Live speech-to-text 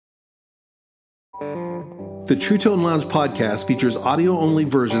The True Tone Lounge podcast features audio-only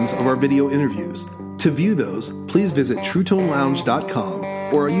versions of our video interviews. To view those, please visit TrueToneLounge.com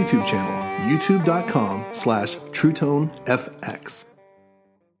or our YouTube channel, youtube.com/TrueToneFX.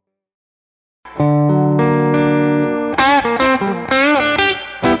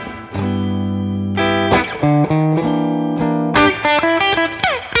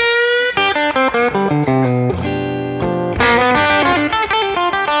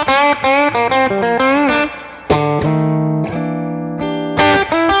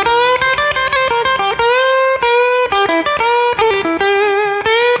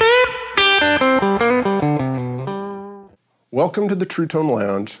 Welcome to the True Tone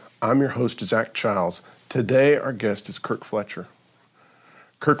Lounge. I'm your host, Zach Childs. Today, our guest is Kirk Fletcher.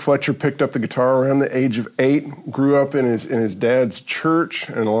 Kirk Fletcher picked up the guitar around the age of 8, grew up in his dad's church,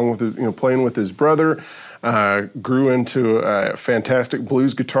 and along with playing with his brother, grew into a fantastic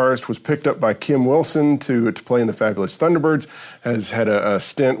blues guitarist. Was picked up by Kim Wilson to play in the Fabulous Thunderbirds. Has had a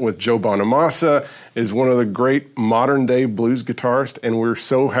stint with Joe Bonamassa. Is one of the great modern day blues guitarists, and we're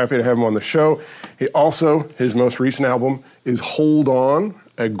so happy to have him on the show. He also, his most recent album is Hold On,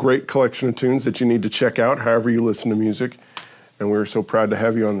 a great collection of tunes that you need to check out however you listen to music. And we're so proud to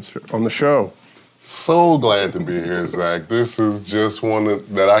have you on the show. So glad to be here, Zach. This is just one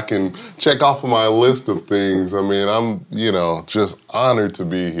that I can check off of my list of things. I mean, I'm, just honored to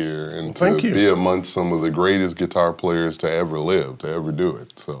be here and to be amongst some of the greatest guitar players to ever live, to ever do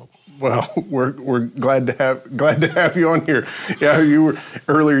it. So. Well, we're glad to have you on here. Yeah, you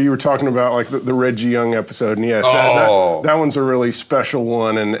were talking about like the Reggie Young episode, and yes, that one's a really special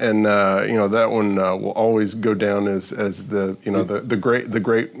one, and that one will always go down as the great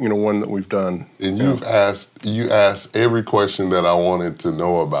one that we've done. And you asked every question that I wanted to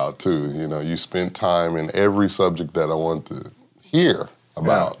know about too. You spent time in every subject that I want to hear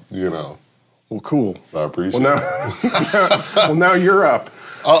about. Well, cool. So I appreciate it. Now you're up.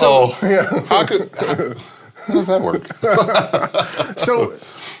 Uh-oh. So, yeah. How does that work? So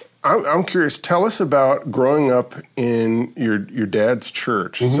I'm curious, tell us about growing up in your dad's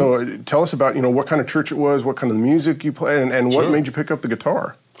church. Mm-hmm. So tell us about, what kind of church it was, what kind of music you played, and what made you pick up the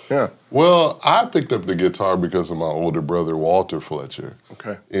guitar. Yeah. Well, I picked up the guitar because of my older brother, Walter Fletcher.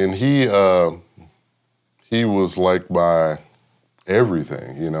 Okay. And he was like my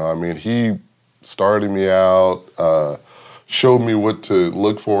everything, he started me out, showed me what to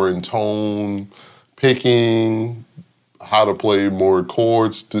look for in tone, picking, how to play more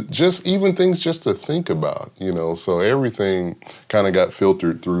chords, just things to think about, So everything kind of got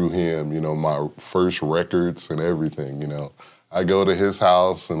filtered through him, my first records and everything, I go to his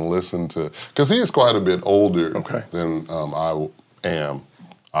house and listen to, because he is quite a bit older than I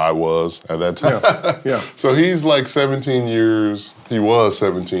was at that time. Yeah. So he's like he was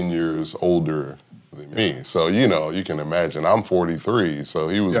 17 years older than me. So, you can imagine, I'm 43, so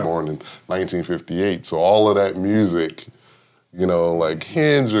he was born in 1958. So all of that music, like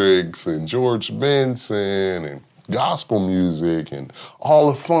Hendrix and George Benson and gospel music and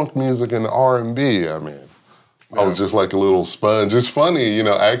all the funk music and the R&B, I was just like a little sponge. It's funny,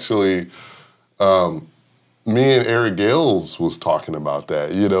 actually, me and Eric Gales was talking about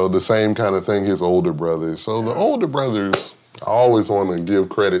that, the same kind of thing, his older brothers. So the older brothers, I always want to give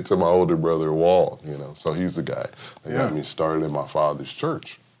credit to my older brother, Walt, so he's the guy that got me started in my father's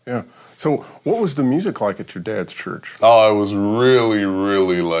church. Yeah. So what was the music like at your dad's church? Oh, it was really,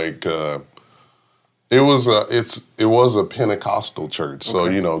 really like, it was a Pentecostal church.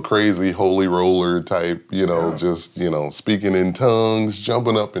 So, crazy holy roller type, just, speaking in tongues,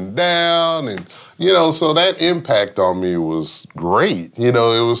 jumping up and down. And, so that impact on me was great. It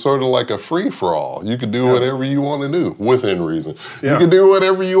was sort of like a free-for-all. You could do whatever you want to do within reason. Yeah. You could do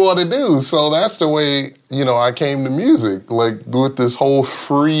whatever you want to do. So that's the way, I came to music, like with this whole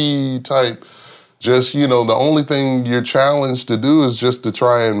free type. Just, the only thing you're challenged to do is just to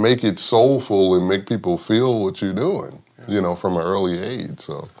try and make it soulful and make people feel what you're doing, from an early age,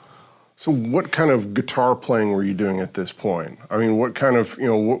 So what kind of guitar playing were you doing at this point? I mean, what kind of,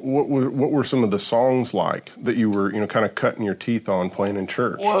 what were some of the songs like that you were, kind of cutting your teeth on playing in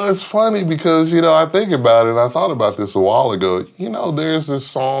church? Well, it's funny because, I think about it, and I thought about this a while ago. There's this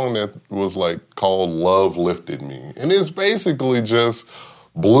song that was called Love Lifted Me. And it's basically just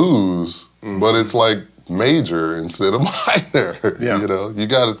blues, but it's like major instead of minor. Yeah. You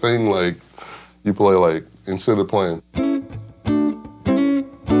got a thing you play instead of playing,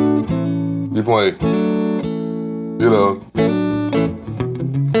 you play,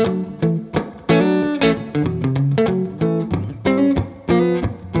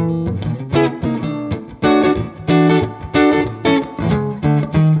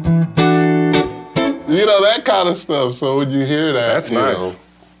 You know, that kind of stuff. So when you hear that, That's nice.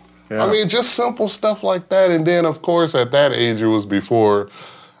 I mean, just simple stuff like that. And then, of course, at that age, it was before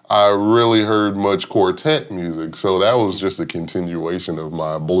I really heard much quartet music. So that was just a continuation of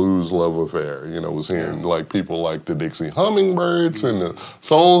my blues love affair. You know, was hearing like people like the Dixie Hummingbirds and the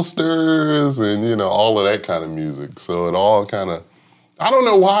Soul Stirrers and, you know, all of that kind of music. So it all kind of, I don't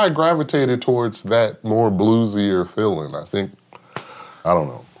know why I gravitated towards that more bluesier feeling. I don't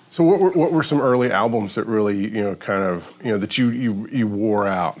know. So what were some early albums that really, you know, kind of, you know, that you wore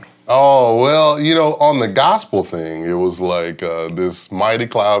out? Oh, well, you know, on the gospel thing, it was like this Mighty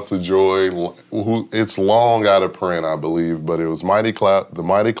Clouds of Joy. It's long out of print, I believe, but it was the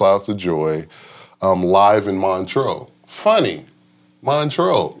Mighty Clouds of Joy live in Montreux. Funny,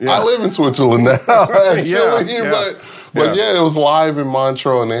 Montreux. Yeah. I live in Switzerland now, actually, but yeah, it was live in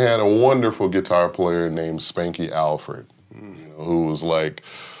Montreux, and they had a wonderful guitar player named Spanky Alfred, you know, who was like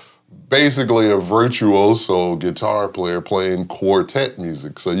basically a virtuoso guitar player playing quartet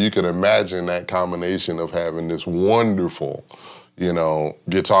music. So you can imagine that combination of having this wonderful, you know,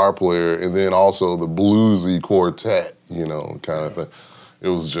 guitar player and then also the bluesy quartet, you know, kind of thing. It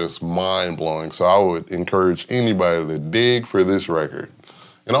was just mind-blowing. So I would encourage anybody to dig for this record.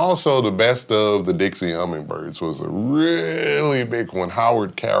 And also the best of the Dixie Hummingbirds was a really big one.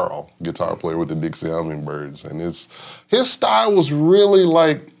 Howard Carroll, guitar player with the Dixie Hummingbirds. And his style was really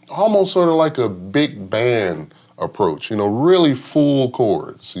like, almost sort of like a big band approach, you know, really full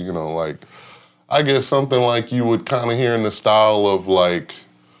chords, you know, like, I guess something like you would kind of hear in the style of like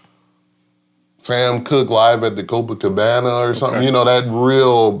Sam Cooke live at the Copacabana or something, you know, that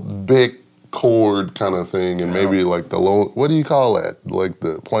real big chord kind of thing, and maybe like the low, what do you call that? Like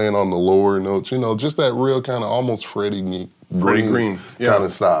the playing on the lower notes, you know, just that real kind of almost Freddie Green kind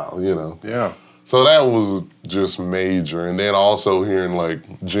of style, you know. Yeah. So that was just major. And then also hearing like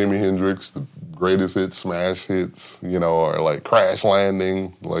Jimi Hendrix, the greatest hits, smash hits, you know, or like Crash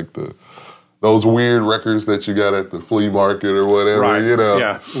Landing, like those weird records that you got at the flea market or whatever, you know.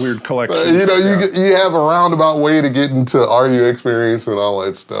 Yeah, weird collections. You know, you have a roundabout way to get into Are You Experience and all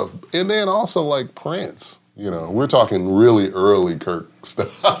that stuff. And then also like Prince, you know, we're talking really early Kirk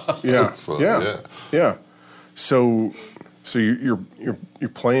stuff. Yeah, So you're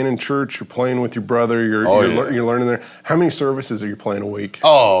playing in church, you're playing with your brother, you're learning there. How many services are you playing a week?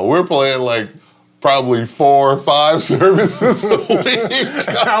 Oh, we're playing like probably 4 or 5 services a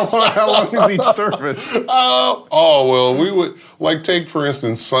week. How long is each service? Well, we would like take for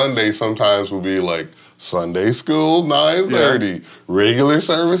instance Sunday. Sometimes would be like Sunday school 9:30, regular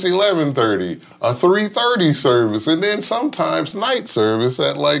service 11:30, a 3:30 service, and then sometimes night service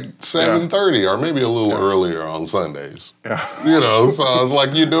at like 7:30 or maybe a little earlier on Sundays. Yeah. You know, so it's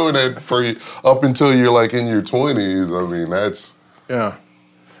like you're doing it for up until you're like in your 20s. I mean, that's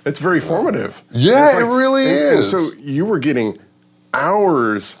it's very formative. Yeah, it really is. So you were getting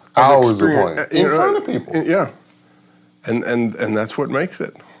hours of playing in front of people. And that's what makes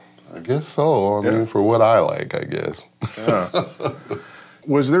it. I guess so. I mean, for what I like, I guess. Yeah.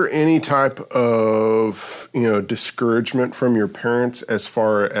 Was there any type of, you know, discouragement from your parents as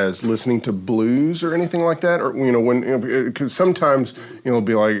far as listening to blues or anything like that? Or, you know, when, you know, because sometimes, you know, it'll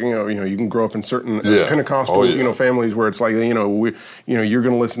be like, you know, you can grow up in certain Pentecostal, you know, families where it's like, you know, you're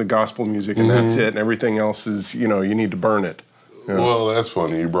going to listen to gospel music and that's it, and everything else is, you know, you need to burn it. Yeah. Well, that's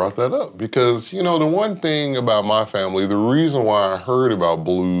funny you brought that up because, you know, the one thing about my family, the reason why I heard about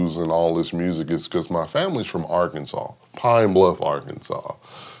blues and all this music is because my family's from Arkansas, Pine Bluff, Arkansas,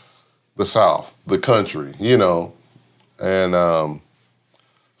 the South, the country, you know. And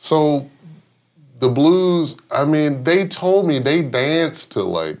so the blues, I mean, they told me they danced to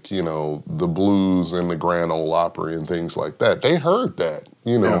like, you know, the blues and the Grand Ole Opry and things like that. They heard that,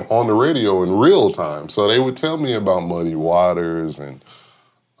 you know, on the radio in real time. So they would tell me about Muddy Waters and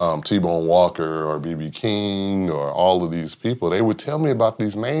T-Bone Walker or B.B. King or all of these people. They would tell me about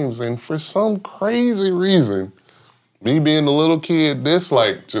these names, and for some crazy reason, me being a little kid, this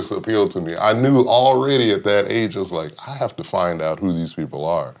like just appealed to me. I knew already at that age, I was like, I have to find out who these people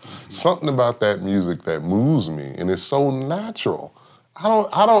are. Something about that music that moves me, and it's so natural. I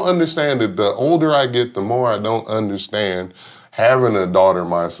don't understand it. The older I get, the more I don't understand having a daughter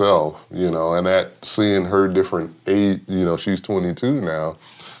myself, you know, and that seeing her different age, you know, she's 22 now,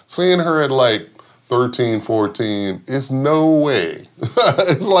 seeing her at like 13, 14, it's no way.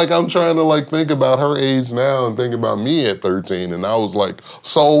 It's like I'm trying to like think about her age now and think about me at 13, and I was like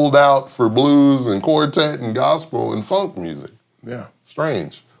sold out for blues and quartet and gospel and funk music. Yeah.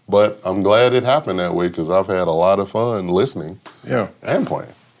 Strange. But I'm glad it happened that way because I've had a lot of fun listening and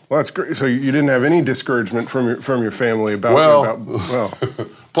playing. Well, that's great. So you didn't have any discouragement from your family about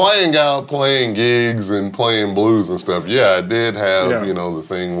playing gigs and playing blues and stuff, yeah, I did have, you know, the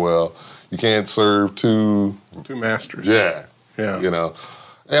thing, well, you can't serve two masters. Yeah. Yeah. You know,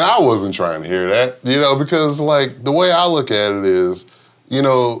 and I wasn't trying to hear that, you know, because, like, the way I look at it is, you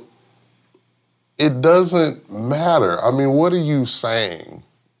know, it doesn't matter. I mean, what are you saying?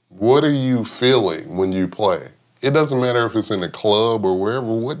 What are you feeling when you play? It doesn't matter if it's in a club or wherever.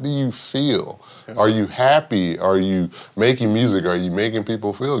 What do you feel? Yeah. Are you happy? Are you making music? Are you making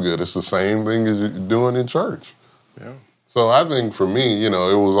people feel good? It's the same thing as you're doing in church. Yeah. So I think for me, you know,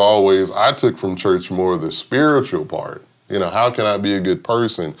 it was always, I took from church more the spiritual part. You know, how can I be a good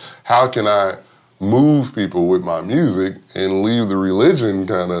person? How can I move people with my music and leave the religion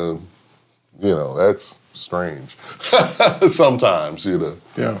kind of, you know, that's strange sometimes, you know.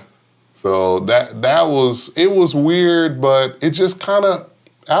 Yeah. So it was weird, but it just kind of,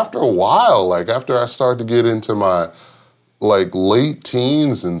 after a while, like after I started to get into my like late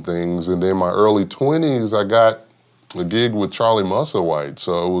teens and things, and then my early 20s, I got a gig with Charlie Musselwhite.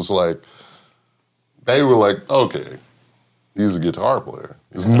 So it was like, they were like, okay, he's a guitar player.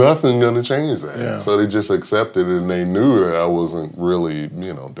 There's nothing gonna change that. Yeah. So they just accepted it, and they knew that I wasn't really,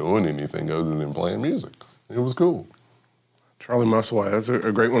 you know, doing anything other than playing music. It was cool. Charlie Musselwhite, that's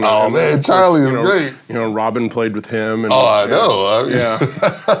a great one. Oh, man, Charlie is great. You know, Robin played with him. And, I know. Yeah.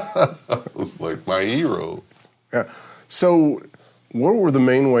 It was like my hero. Yeah. So what were the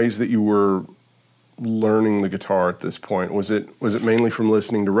main ways that you were learning the guitar at this point? Was it mainly from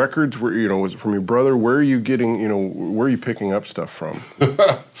listening to records? Was it from your brother? Where are you getting, where are you picking up stuff from?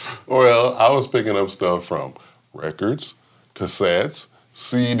 Well, I was picking up stuff from records, cassettes,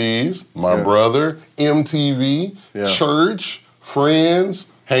 CDs, my brother, MTV, church, friends,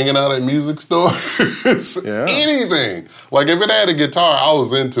 hanging out at music stores, anything. Like if it had a guitar, I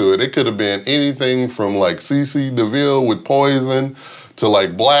was into it. It could have been anything from like CC DeVille with Poison to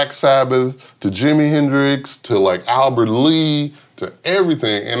like Black Sabbath to Jimi Hendrix to like Albert Lee to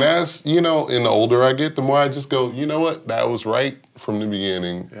everything. And that's, and the older I get, the more I just go, you know what? That was right from the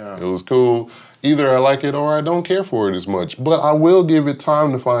beginning. Yeah. It was cool. Either I like it or I don't care for it as much. But I will give it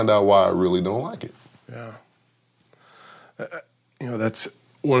time to find out why I really don't like it. Yeah. That's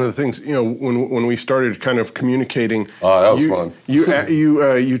one of the things, when we started kind of communicating. Oh, that was fun. You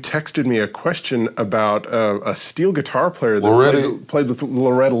texted me a question about a steel guitar player that played with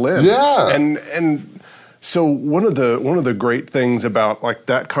Loretta Lynn. Yeah. And so one of the great things about like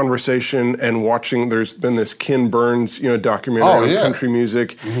that conversation and watching, there's been this Ken Burns, documentary on country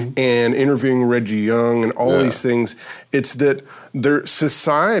music and interviewing Reggie Young and all these things. It's that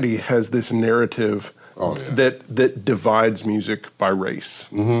society has this narrative that divides music by race.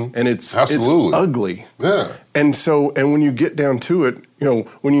 Mm-hmm. And it's ugly. Yeah. And when you get down to it,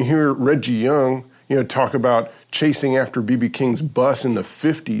 when you hear Reggie Young, talk about chasing after B.B. King's bus in the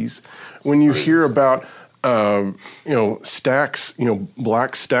 50s, when you hear about Stax,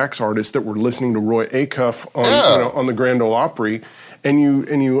 black Stax artists that were listening to Roy Acuff on the Grand Ole Opry, and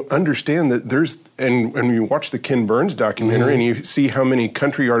you understand that and you watch the Ken Burns documentary and you see how many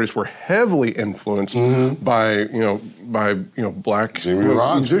country artists were heavily influenced by black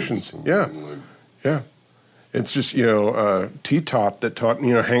musicians. Yeah. It's just T-Top that taught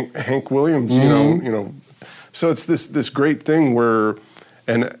Hank Williams. So it's this great thing where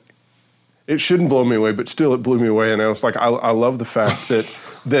and. It shouldn't blow me away, but still it blew me away. And I was like, I love the fact that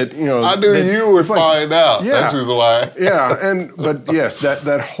I knew you would find out. Yeah, that's the reason why. Yeah, but yes,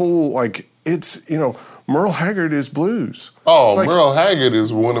 that whole it's Merle Haggard is blues. Oh, Merle Haggard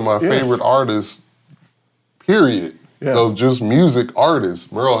is one of my favorite artists. Period. Yeah. Of just music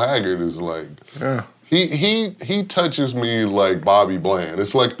artists, Merle Haggard is like. Yeah. He touches me like Bobby Bland.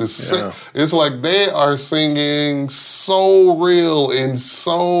 It's like it's like they are singing so real and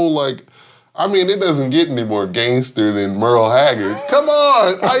so like. I mean, it doesn't get any more gangster than Merle Haggard. Come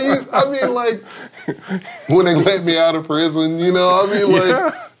on. I mean, like, when they let me out of prison,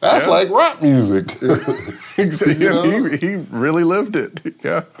 that's like rock music. Exactly. He really lived it.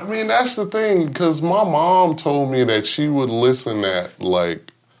 Yeah. I mean, that's the thing, because my mom told me that she would listen at,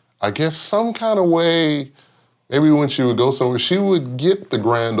 like, I guess some kind of way, maybe when she would go somewhere, she would get the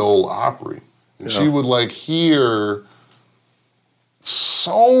Grand Ole Opry. And she would, like, hear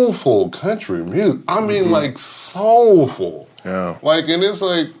soulful country music. I mean, like soulful. Yeah. Like, and it's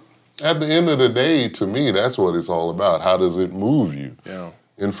like, at the end of the day, to me, that's what it's all about. How does it move you? Yeah.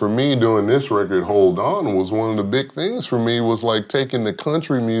 And for me, doing this record, Hold On, was one of the big things for me, was like taking the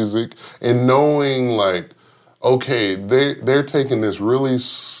country music and knowing like, okay, they're taking this really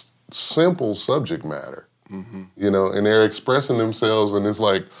simple subject matter, and they're expressing themselves, and it's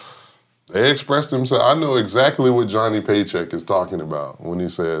like, They expressed themselves. I know exactly what Johnny Paycheck is talking about when he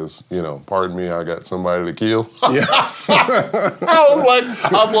says, pardon me, I got somebody to kill. Yeah. I was like,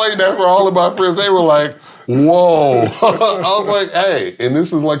 I played that for all of my friends. They were like, whoa. I was like, hey, and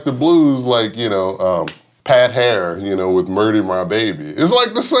this is like the blues, like, Pat Hare, with Murder My Baby. It's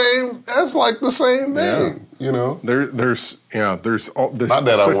like the same, that's like the same thing, There's all this. Not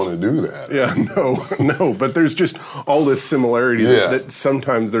that I want to do that. Yeah, no, but there's just all this similarity that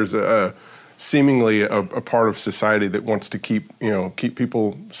sometimes there's seemingly a part of society that wants to keep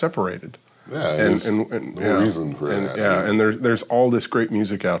people separated. Yeah, and no reason for that. Yeah, and there's all this great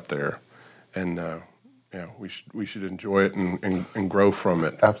music out there, and we should enjoy it and grow from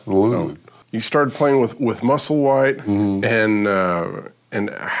it. Absolutely. So, you started playing with Musselwhite, and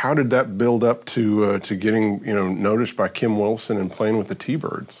how did that build up to getting noticed by Kim Wilson and playing with the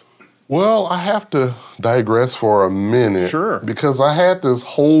T-Birds? Well, I have to digress for a minute. Sure. Because I had this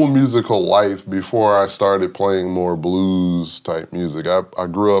whole musical life before I started playing more blues type music. I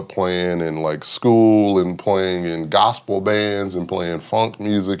grew up playing in like school and playing in gospel bands and playing funk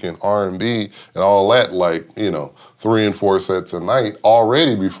music and R&B and all that, like, 3 and 4 sets a night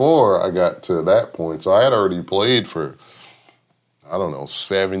already before I got to that point. So I had already played for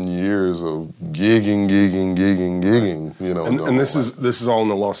 7 years of gigging. And this is all in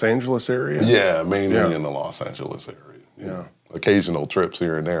the Los Angeles area? Yeah, mainly in the Los Angeles area. Yeah. Occasional trips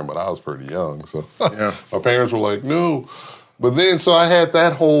here and there, but I was pretty young, so my parents were like, no. But then, so I had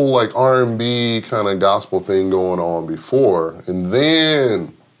that whole like R&B kind of gospel thing going on before, and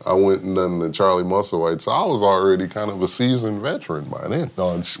then I went and done the Charlie Musselwhite, so I was already kind of a seasoned veteran by then. No,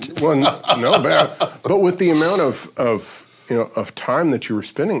 I'm just kidding. Well, no bad. But with the amount of time that you were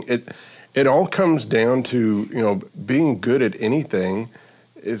spending, it all comes down to being good at anything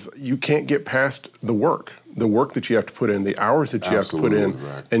is you can't get past the work that you have to put in, the hours that you have to put in,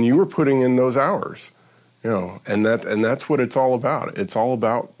 right. And you were putting in those hours, and that's what it's all about. It's all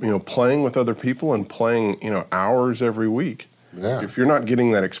about playing with other people and playing hours every week. Yeah. If you're not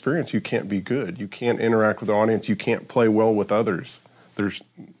getting that experience, you can't be good. You can't interact with the audience. You can't play well with others.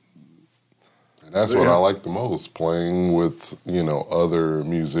 That's what I like the most, playing with, other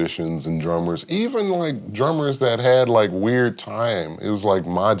musicians and drummers, even like drummers that had like weird time. It was like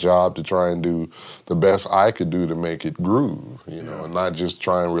my job to try and do the best I could do to make it groove, and not just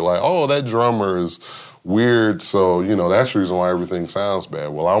try and rely, that drummer is weird, so, that's the reason why everything sounds bad.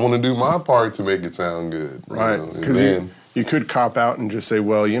 Well, I want to do my part to make it sound good. Right, because you could cop out and just say,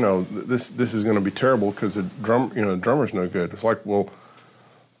 well, this is going to be terrible because the drummer's no good. It's like, well,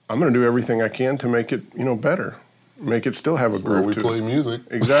 I'm going to do everything I can to make it, better, make it still have a groove to it. We play music.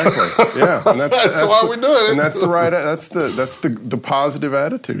 Exactly. Yeah, and that's why we're doing it. And that's the positive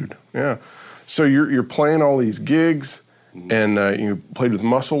attitude. Yeah. So you're playing all these gigs, and you played with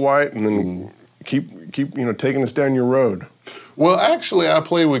Musselwhite, and then keep taking us down your road. Well, actually, I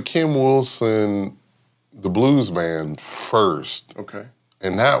played with Kim Wilson, the blues band, first. Okay.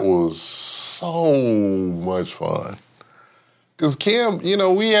 And that was so much fun. Because Kim,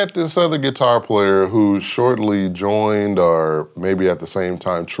 we had this other guitar player who shortly joined, or maybe at the same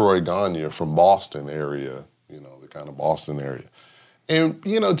time, Troy Gagne from Boston area, the kind of Boston area. And,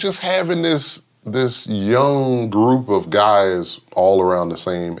 just having this young group of guys all around the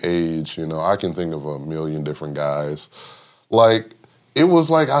same age, I can think of a million different guys. Like, it was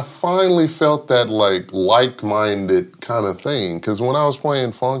like I finally felt that like-minded kind of thing. Because when I was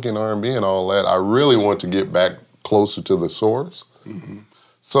playing funk and R&B and all that, I really wanted to get back closer to the source. Mm-hmm.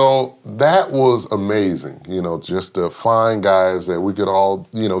 So that was amazing, just to find guys that we could all,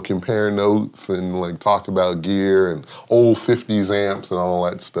 compare notes and like talk about gear and old 50s amps and all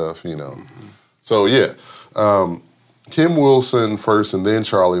that stuff, Mm-hmm. So yeah, Kim Wilson first and then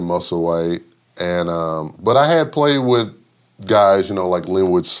Charlie Musselwhite. And, but I had played with guys, like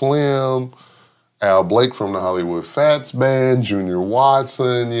Linwood Slim, Al Blake from the Hollywood Fats Band, Junior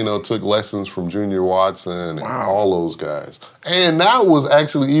Watson, took lessons from Junior Watson and all those guys. And that was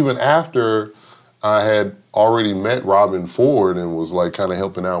actually even after I had already met Robin Ford and was like kind of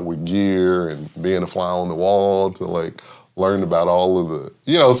helping out with gear and being a fly on the wall to like learn about all of the,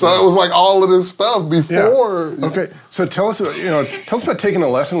 so it was like all of this stuff before. Yeah. Okay, so tell us about taking a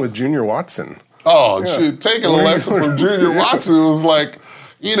lesson with Junior Watson. Oh, shit, taking a lesson from Junior Watson was like,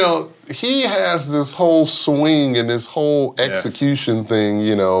 he has this whole swing and this whole execution thing,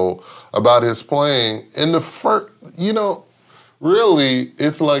 about his playing. And the first, really,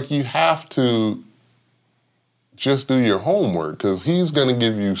 it's like you have to just do your homework because he's going to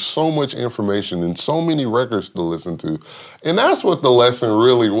give you so much information and so many records to listen to. And that's what the lesson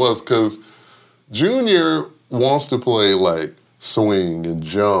really was, because Junior wants to play like swing and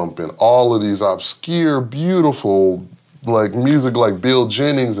jump and all of these obscure, beautiful, like music like Bill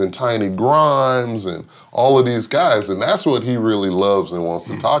Jennings and Tiny Grimes and all of these guys. And that's what he really loves and wants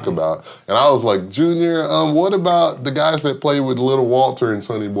to talk about. And I was like, Junior, what about the guys that play with Little Walter and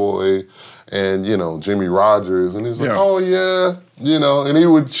Sonny Boy and, you know, Jimmy Rogers? And he's like, oh, yeah, you know, and he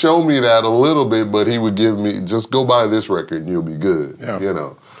would show me that a little bit, but he would give me, just go buy this record and you'll be good, you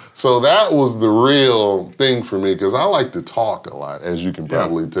know. So that was the real thing for me, because I like to talk a lot, as you can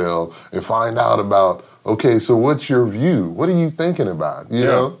probably tell, and find out about, okay, so what's your view? What are you thinking about? You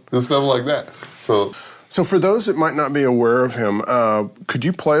know, and stuff like that. So for those that might not be aware of him, could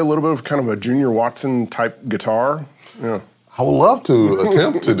you play a little bit of kind of a Junior Watson type guitar? Yeah. I would love to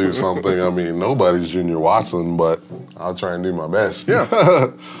attempt to do something. I mean, nobody's Junior Watson, but I'll try and do my best.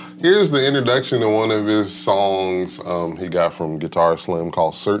 Yeah. Here's the introduction to one of his songs he got from Guitar Slim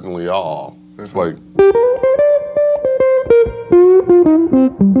called Certainly All. It's like...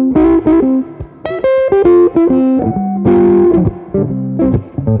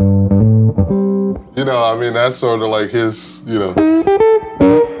 You know, I mean, that's sort of like his, you know...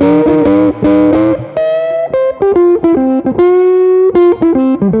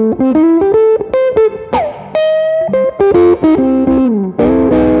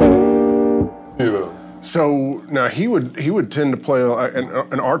 So now he would tend to play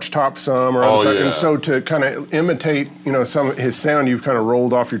an arch top some or other and so to kind of imitate, you know, some of his sound, you've kind of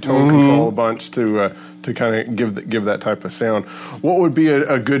rolled off your tone control a bunch to kind of give that type of sound. What would be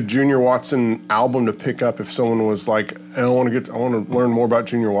a good Junior Watson album to pick up if someone was like, I want to learn more about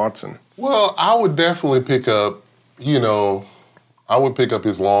Junior Watson? Well, I would definitely pick up, you know,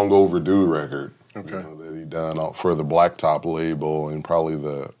 his Long Overdue record. Okay. You know, that he done for the Blacktop label in probably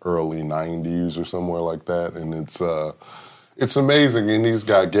the early 90s or somewhere like that. And it's amazing. And he's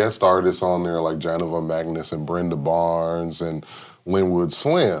got guest artists on there like Janova Magnus and Brenda Barnes and Linwood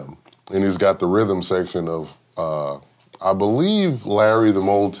Slim. And he's got the rhythm section of, I believe, Larry the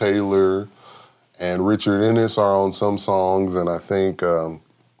Mole Taylor and Richard Ennis are on some songs. And I think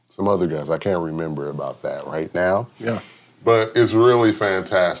some other guys. I can't remember about that right now. Yeah. But it's really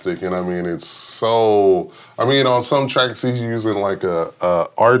fantastic, and I mean, it's so... I mean, on some tracks, he's using like a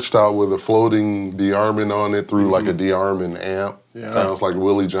arched out with a floating de-arming on it through like a de-arming amp. Yeah. Sounds like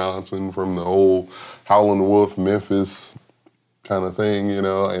Willie Johnson from the old Howlin' Wolf, Memphis kind of thing, you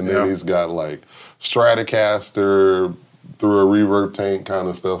know? And then he's got like Stratocaster through a reverb tank kind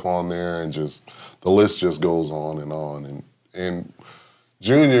of stuff on there, and just... The list just goes on and on. And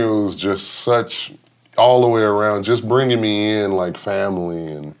Junior was just such... all the way around, just bringing me in like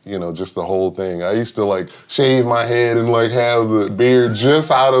family and, you know, just the whole thing. I used to like shave my head and like have the beard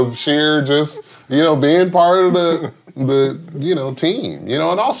just out of sheer just, you know, being part of the you know, team. You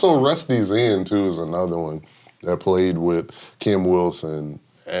know, and also Rusty Zen too is another one that played with Kim Wilson,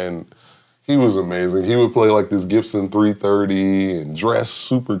 and he was amazing. He would play like this Gibson 330 and dress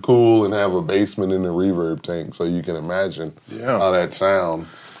super cool and have a basement in the reverb tank, so you can imagine how that sound.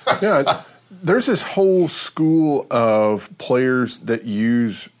 Yeah. There's this whole school of players that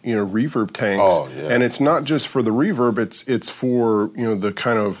use, you know, reverb tanks, and it's not just for the reverb; it's for, you know, the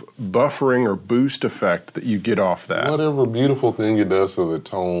kind of buffering or boost effect that you get off that. Whatever beautiful thing it does to the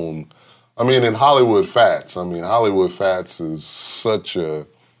tone. I mean, in Hollywood Fats. I mean, Hollywood Fats is such a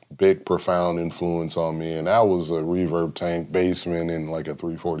big, profound influence on me, and that was a reverb tank basement in like a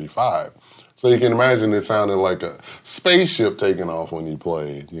 345. So you can imagine it sounded like a spaceship taking off when he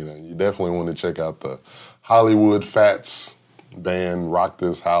played. You know, you definitely want to check out the Hollywood Fats band, Rock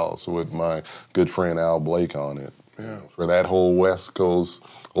This House, with my good friend Al Blake on it. Yeah. You know, for that whole West Coast,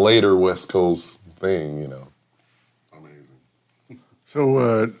 later West Coast thing, you know. Amazing.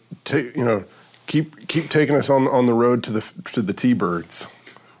 So, you know, keep taking us on the road to the T-Birds.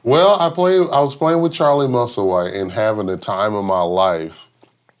 Well, I was playing with Charlie Musselwhite and having the time of my life.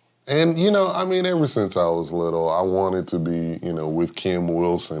 And, you know, I mean, ever since I was little, I wanted to be, you know, with Kim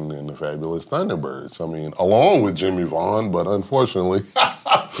Wilson and the Fabulous Thunderbirds. I mean, along with Jimmy Vaughn, but unfortunately,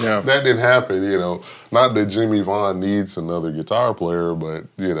 that didn't happen, you know. Not that Jimmy Vaughn needs another guitar player, but,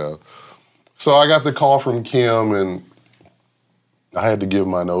 you know. So I got the call from Kim, and I had to give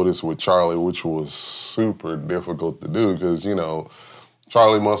my notice with Charlie, which was super difficult to do because, you know,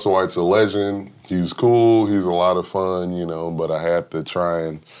 Charlie Musselwhite's a legend. He's cool. He's a lot of fun, you know, but I had to try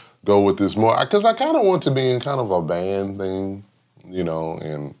and go with this more, because I kind of want to be in kind of a band thing, you know,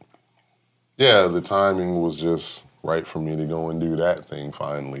 and yeah, the timing was just right for me to go and do that thing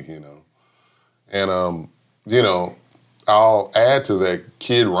finally, you know. And, you know, I'll add to that,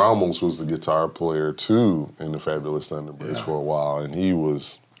 Kid Ramos was the guitar player too in the Fabulous Thunderbirds for a while, and he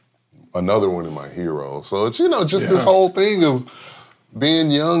was another one of my heroes. So it's, just this whole thing of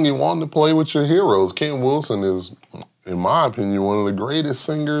being young and wanting to play with your heroes. Ken Wilson is, in my opinion, one of the greatest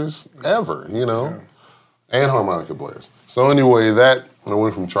singers ever, and harmonica players. So anyway, I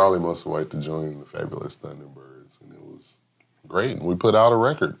went from Charlie Musselwhite to join the Fabulous Thunderbirds, and it was great. And we put out a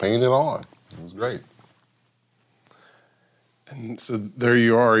record, Paint It On. It was great. And so there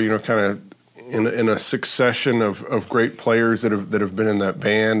you are, kind of in a succession of great players that have been in that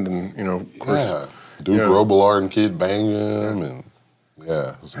band, and of course, Duke Robillard and Kid Bangham, and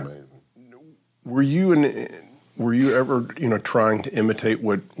it was amazing. Were you ever trying to imitate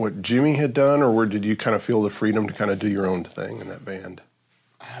what Jimmy had done, or did you kind of feel the freedom to kind of do your own thing in that band?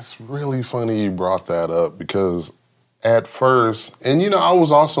 That's really funny you brought that up, because at first, and I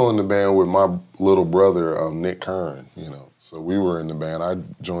was also in the band with my little brother, Nick Kern, So we were in the band. I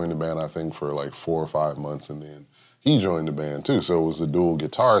joined the band, I think, for like 4 or 5 months, and then he joined the band too. So it was a dual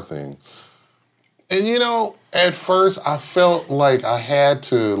guitar thing. And at first I felt like I had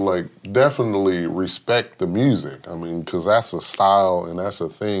to definitely respect the music. I mean, because that's a style and that's a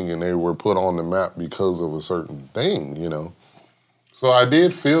thing, and they were put on the map because of a certain thing, So I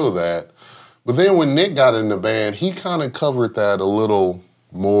did feel that. But then when Nick got in the band, he kind of covered that a little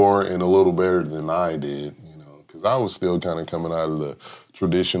more and a little better than I did. Because I was still kind of coming out of the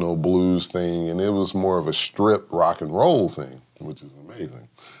traditional blues thing, and it was more of a strip rock and roll thing, which is amazing.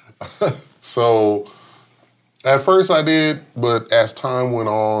 So at first I did, but as time went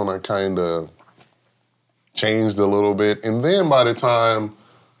on, I kind of changed a little bit. And then by the time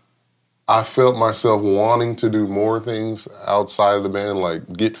I felt myself wanting to do more things outside of the band,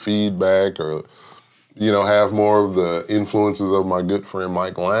 like get feedback or have more of the influences of my good friend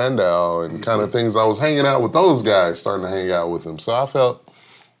Mike Landau and kind of things. I was hanging out with those guys, starting to hang out with them. So I felt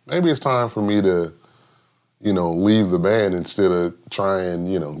maybe it's time for me to, leave the band instead of try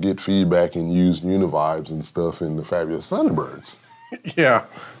and, get feedback and use Univibes and stuff in the Fabulous Thunderbirds. Yeah.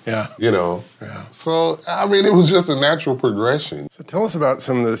 So, I mean, it was just a natural progression. So tell us about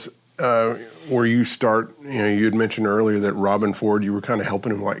some of this. Where you start, you had mentioned earlier that Robben Ford, you were kind of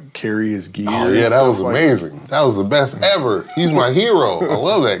helping him carry his gear. Oh yeah, that was amazing. That was the best ever. He's my hero. I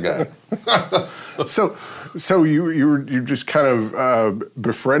love that guy. So you just kind of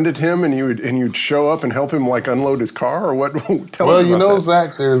befriended him, and you'd show up and help him unload his car, or what? Tell us about that.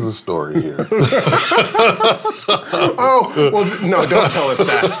 Zach, there's a story here. Oh well, no, don't tell us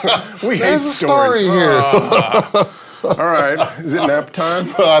that. We hate stories. There's a story here. All right. Is it nap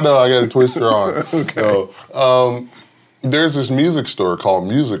time? I know. I got to twist your arm. Okay. So, there's this music store called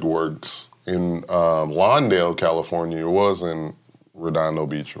Music Works in Lawndale, California. It was in Redondo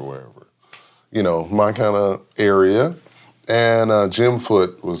Beach or wherever. My kind of area. And Jim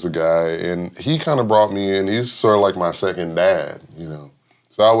Foote was the guy, and he kind of brought me in. He's sort of like my second dad,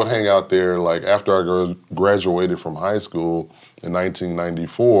 So I would hang out there, after I graduated from high school in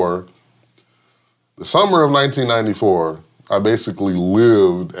 1994. The summer of 1994, I basically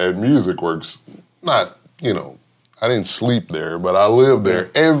lived at Music Works. Not, I didn't sleep there, but I lived there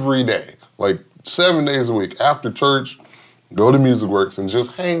every day, 7 days a week. After church, go to Music Works and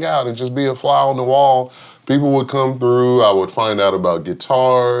just hang out and just be a fly on the wall. People would come through. I would find out about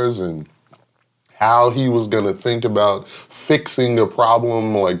guitars and how he was going to think about fixing a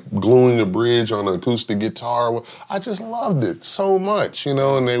problem, like gluing a bridge on an acoustic guitar. I just loved it so much, and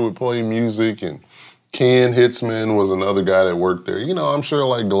they would play music, and Ken Hitzman was another guy that worked there. I'm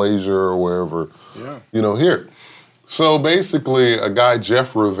sure Glazier or wherever, here. So basically, a guy,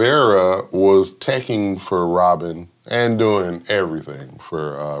 Jeff Rivera, was teching for Robben and doing everything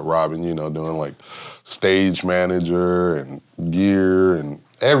for Robben, doing stage manager and gear and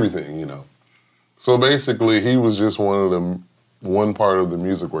everything, So basically, he was just one part of the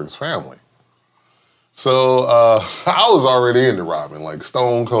Music Works family. So I was already into Robben,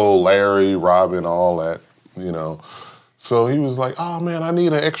 Stone Cold, Larry, Robben, all that, So he was like, oh, man, I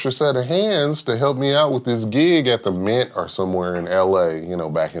need an extra set of hands to help me out with this gig at the Mint or somewhere in L.A.,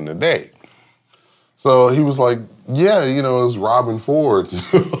 back in the day. So he was like, yeah, it's Robben Ford.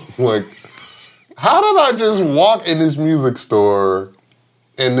 How did I just walk in this music store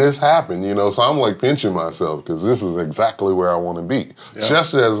and this happened, So I'm pinching myself because this is exactly where I want to be. Yeah.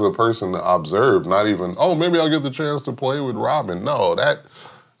 Just as a person to observe, not even, oh, maybe I'll get the chance to play with Robben. No,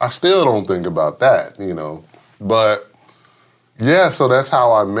 I still don't think about that, But, yeah, so that's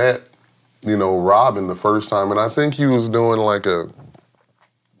how I met, Robben the first time. And I think he was doing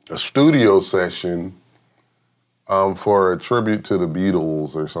a studio session for a tribute to the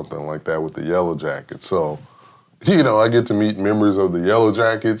Beatles or something like that with the Yellow Jackets. So, I get to meet members of the Yellow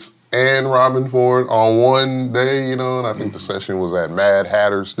Jackets, and Robin Ford on one day, you know, and I think the session was at Mad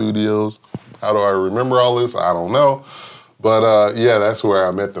Hatter Studios. How do I remember all this? I don't know. But yeah, that's where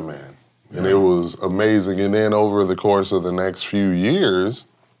I met the man. And it was amazing. And then over the course of the next few years,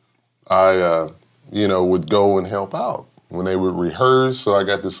 I, you know, would go and help out when they would rehearse. So I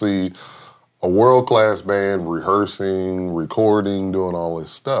got to see a world-class band rehearsing, recording, doing all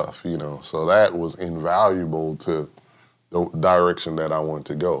this stuff, you know. So that was invaluable to the direction that I want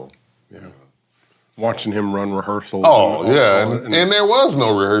to go. Yeah. Watching him run rehearsals. Oh, yeah. And there was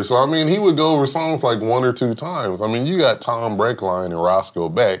no rehearsal. I mean, he would go over songs like 1 or 2 times. I mean, you got Tom Breckline and Roscoe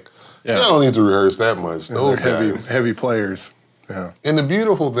Beck. Yeah. They don't need to rehearse that much. Those guys. Heavy players. Yeah. And the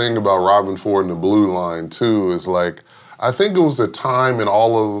beautiful thing about Robin Ford and the Blue Line, too, is like, I think it was a time in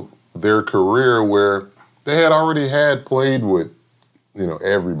all of their career where they had already played with, you know,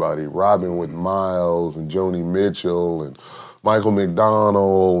 everybody. Robin with Miles and Joni Mitchell and Michael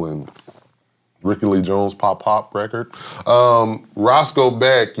McDonald and Ricky Lee Jones' Pop record. Roscoe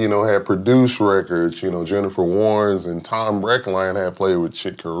Beck, you know, had produced records. You know, Jennifer Warnes and Tom Breckline had played with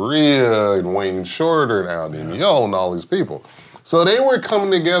Chick Corea and Wayne Shorter and Al Di Meola and all these people. So they were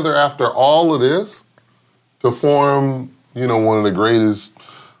coming together after all of this to form, you know, one of the greatest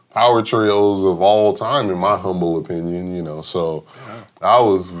power trios of all time, in my humble opinion, you know. So I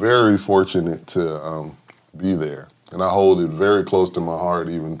was very fortunate to be there. And I hold it very close to my heart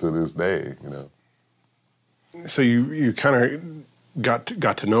even to this day, you know. So you kind of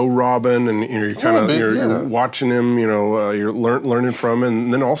got to know Robin, and you know, you're watching him, you know, you're learning from him,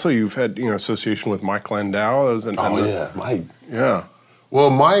 and then also you've had, you know, association with Mike Landau. Mike. Yeah. Well,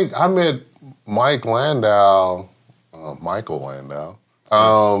 Mike, I met Mike Landau, Michael Landau.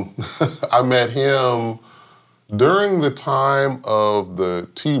 I met him during the time of the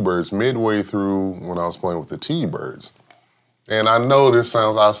T-Birds, midway through when I was playing with the T-Birds. And I know this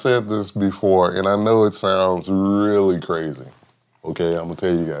sounds, I've said this before, and I know it sounds really crazy. Okay, I'm going to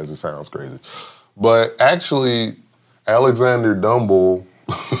tell you guys it sounds crazy. But actually, Alexander Dumble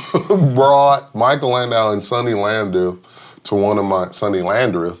brought Michael Landau and Sonny Landreth to one of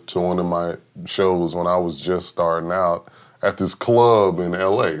my shows when I was just starting out at this club in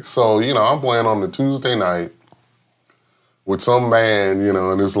LA. So, you know, I'm playing on the Tuesday night with some band, you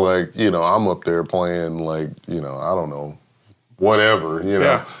know, and it's like, you know, I'm up there playing like, you know, I don't know, whatever, you know.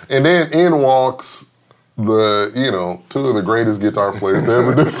 Yeah. And then in walks the, you know, 2 of the greatest guitar players to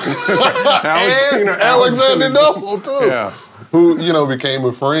ever do. Alexander Dumble, too. Yeah. Who, you know, became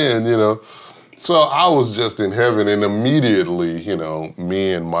a friend, you know. So I was just in heaven, and immediately, you know,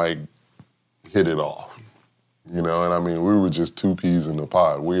 me and Mike hit it off. You know, and I mean, we were just 2 peas in the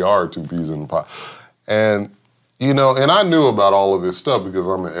pod. We are 2 peas in the pod. And, you know, and I knew about all of this stuff because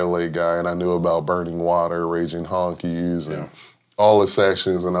I'm an LA guy, and I knew about Burning Water, Raging Honkies, and all the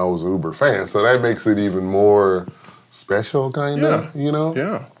sessions, and I was an Uber fan. So that makes it even more special, kind of, you know?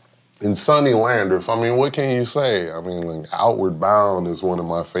 Yeah. And Sonny Landreth, I mean, what can you say? I mean, like, Outward Bound is one of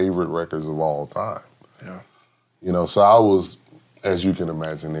my favorite records of all time. Yeah. You know, so I was, as you can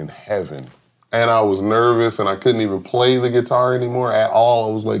imagine, in heaven. And I was nervous, and I couldn't even play the guitar anymore at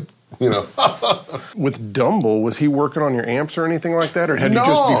all. I was like, you know. With Dumble, was he working on your amps or anything like that? Or had you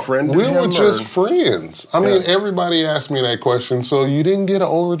just befriended him? We were just friends. I mean, everybody asked me that question. So you didn't get an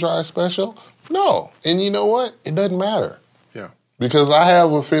Overdrive special? No. And you know what? It doesn't matter. Yeah. Because I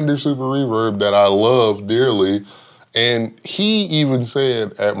have a Fender Super Reverb that I love dearly. And he even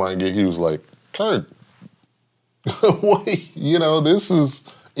said at my gig, he was like, Kurt, wait, you know, this is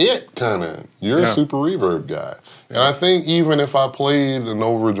it, kind of. You're a Super Reverb guy. And I think even if I played an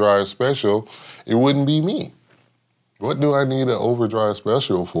Overdrive special, it wouldn't be me. What do I need an Overdrive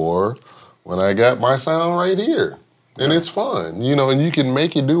special for when I got my sound right here? And it's fun, you know, and you can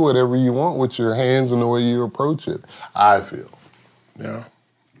make it do whatever you want with your hands and the way you approach it, I feel. Yeah.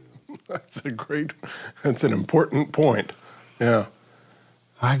 That's an important point. Yeah.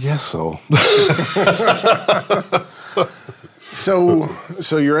 I guess so.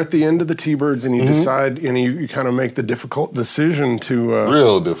 So you're at the end of the T-Birds, and you decide, and you kind of make the difficult decision to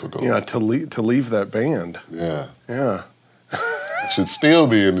real difficult, to leave that band. Yeah, yeah. Should still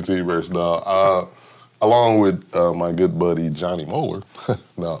be in the T-Birds now, along with my good buddy Johnny Moeller.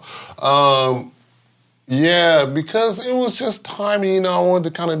 No, yeah, because it was just time. You know, I wanted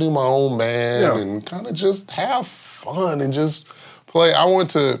to kind of do my own band and kind of just have fun and just play. I want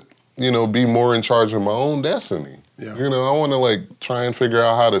to, you know, be more in charge of my own destiny. Yeah. You know, I want to, like, try and figure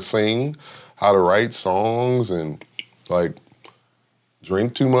out how to sing, how to write songs, and, like,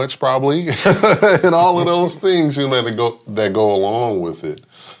 drink too much probably, and all of those things, you know, that go along with it.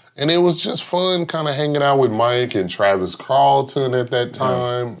 And it was just fun kind of hanging out with Mike and Travis Carlton at that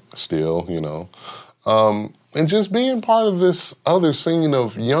time, still, you know. And just being part of this other scene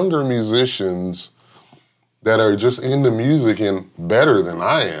of younger musicians that are just into music and better than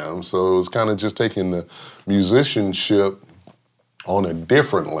I am. So it was kind of just taking the musicianship on a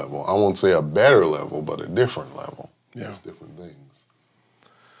different level. I won't say a better level, but a different level. Yeah. Just different things.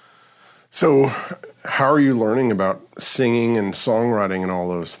 So how are you learning about singing and songwriting and all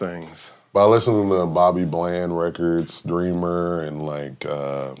those things? By listening to Bobby Bland records, Dreamer, and like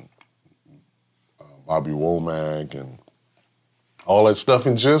Bobby Womack and all that stuff,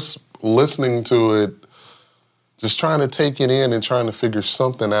 and just listening to it, just trying to take it in and trying to figure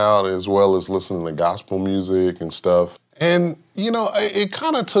something out, as well as listening to gospel music and stuff. And, you know, it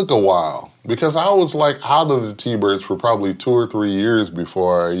kind of took a while because I was like out of the T-Birds for probably 2 or 3 years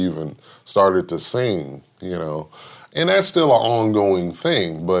before I even started to sing, you know. And that's still an ongoing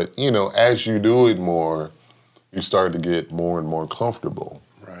thing. But, you know, as you do it more, you start to get more and more comfortable.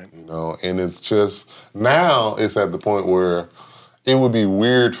 Right. You know, and it's just, now it's at the point where it would be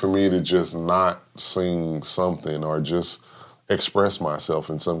weird for me to just not sing something or just express myself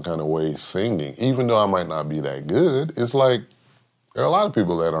in some kind of way singing, even though I might not be that good. It's like, there are a lot of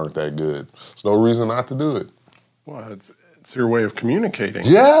people that aren't that good. There's no reason not to do it. Well, it's your way of communicating.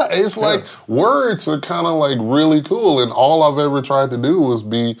 Yeah, it's like words are kind of like really cool, and all I've ever tried to do was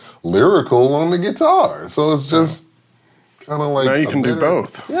be lyrical on the guitar. So it's just kind of like... Now you can do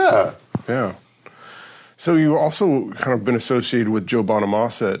both. Yeah. Yeah. So you also kind of been associated with Joe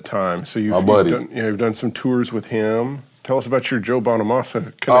Bonamassa at times. So My buddy. You've done some tours with him. Tell us about your Joe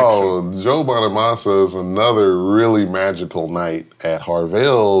Bonamassa connection. Oh, Joe Bonamassa is another really magical night at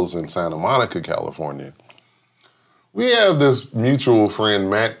Harvell's in Santa Monica, California. We have this mutual friend,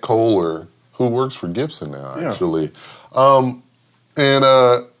 Matt Kohler, who works for Gibson now, actually. You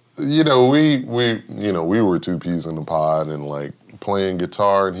know, we were two peas in the pod and like playing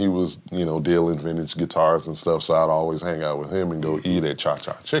guitar, and he was, you know, dealing vintage guitars and stuff, so I'd always hang out with him and go eat at Cha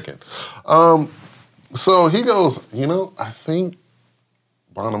Cha Chicken. So he goes, you know, I think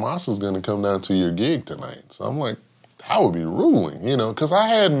Bonamassa's going to come down to your gig tonight. So I'm like, that would be ruling, you know, because I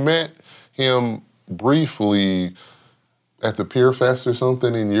had met him briefly at the Pier Fest or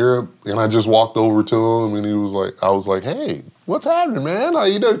something in Europe, and I just walked over to him, and I was like, hey, what's happening, man? How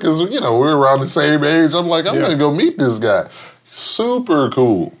you doing? Because, you know, we're around the same age. I'm like, I'm going to go meet this guy. Super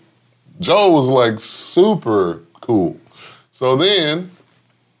cool. Joe was like super cool. So then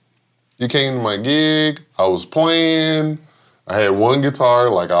he came to my gig. I was playing. I had one guitar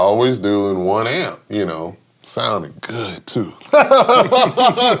like I always do and one amp, you know. Sounded good, too.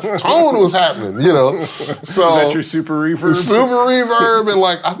 Tone was happening, you know. So is that your super reverb? Super reverb, and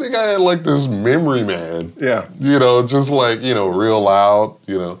like, I think I had like this Memory Man. Yeah. You know, just like, you know, real loud,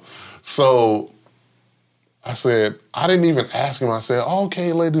 you know. So I said, I didn't even ask him. I said,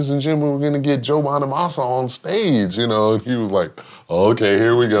 okay, ladies and gentlemen, we're going to get Joe Bonamassa on stage, you know. And he was like, okay,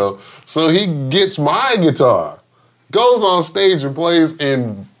 here we go. So he gets my guitar, goes on stage and plays,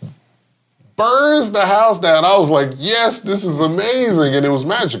 and burns the house down. I was like, yes, this is amazing, and it was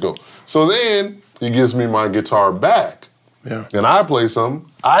magical. So then he gives me my guitar back. Yeah. And I play something,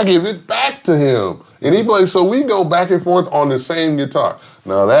 I give it back to him. And he plays, so we go back and forth on the same guitar.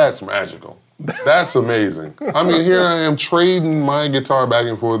 Now that's magical. That's amazing. I mean, here I am trading my guitar back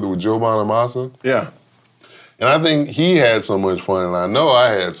and forth with Joe Bonamassa. Yeah. And I think he had so much fun, and I know I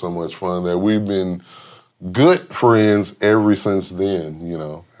had so much fun, that we've been good friends ever since then, you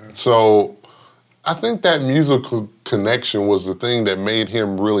know. So I think that musical connection was the thing that made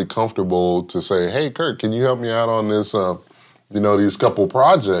him really comfortable to say, hey, Kurt, can you help me out on this, you know, these couple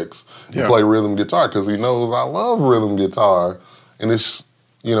projects to play rhythm guitar? Because he knows I love rhythm guitar, and it's,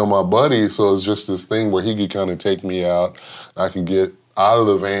 you know, my buddy, so it's just this thing where he could kind of take me out. I could get out of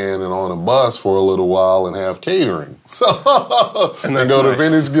the van and on a bus for a little while and have catering. So, and go to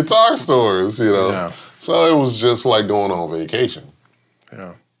vintage guitar stores, you know. Yeah. So it was just like going on vacation.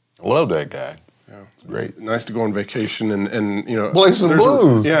 Yeah. I love that guy. Yeah. It's great. It's nice to go on vacation and you know, play some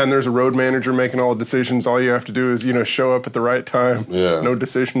blues. And there's a road manager making all the decisions. All you have to do is, you know, show up at the right time. Yeah. No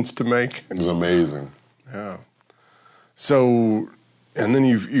decisions to make. It was amazing. Yeah. So, and then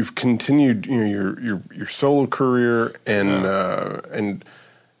you've continued, you know, your solo career, and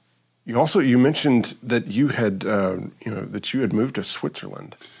you mentioned that you had that you had moved to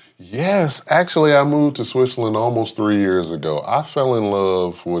Switzerland. Yes, actually, I moved to Switzerland almost 3 years ago. I fell in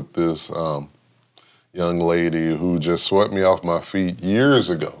love with this young lady who just swept me off my feet years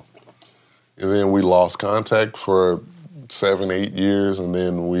ago. And then we lost contact for 7-8 years, and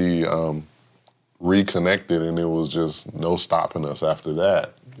then we reconnected, and it was just no stopping us after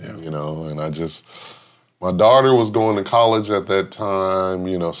that. you know, and my daughter was going to college at that time,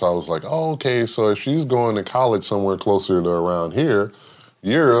 you know, so I was like, oh, okay, so if she's going to college somewhere closer to around here,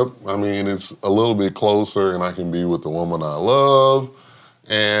 Europe, I mean, it's a little bit closer and I can be with the woman I love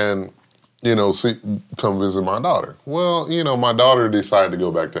and, you know, come visit my daughter. Well, you know, my daughter decided to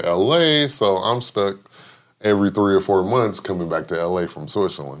go back to LA, so I'm stuck every 3 or 4 months coming back to LA from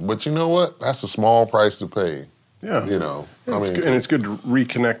Switzerland. But you know what? That's a small price to pay. Yeah, you know, and it's good to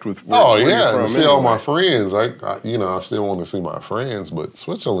reconnect with. Where you're from, and see all my friends. I still want to see my friends, but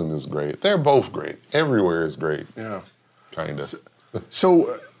Switzerland is great. They're both great. Everywhere is great. Yeah, kind of.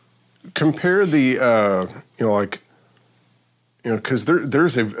 So, compare the, because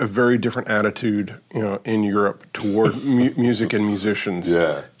there's a very different attitude, you know, in Europe toward music and musicians,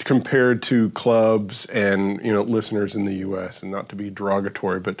 compared to clubs and, you know, listeners in the U.S. And not to be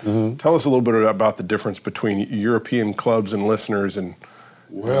derogatory, but tell us a little bit about the difference between European clubs and listeners. And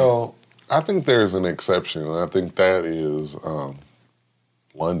well, I think there's an exception, and I think that is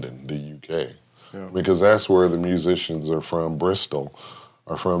London, the UK, because that's where the musicians are from. Bristol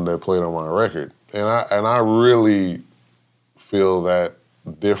are from that played on my record, and I really feel that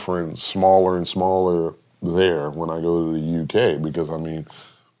difference smaller and smaller there when I go to the UK, because I mean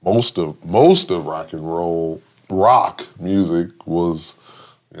most of rock music was,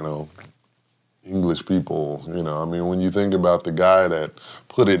 you know, English people, you know. I mean, when you think about the guy that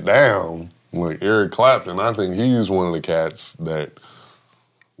put it down, like Eric Clapton, I think he's one of the cats that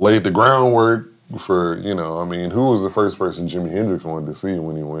laid the groundwork for, you know, I mean, who was the first person Jimi Hendrix wanted to see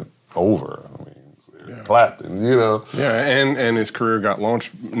when he went over? I mean, Clapton, you know. Yeah, and his career got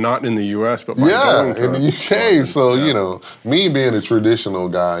launched not in the U.S., but by going to in the UK. So, you know, me being a traditional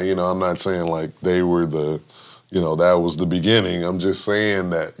guy, you know, I'm not saying like they were the, you know, that was the beginning. I'm just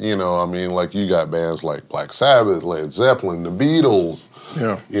saying that, you know, I mean, like you got bands like Black Sabbath, Led Zeppelin, the Beatles,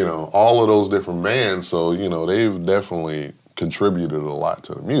 you know, all of those different bands. So, you know, they've definitely contributed a lot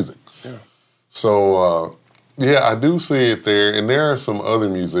to the music. Yeah. So, yeah, I do see it there. And there are some other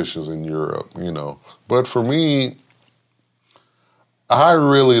musicians in Europe, you know. But for me, I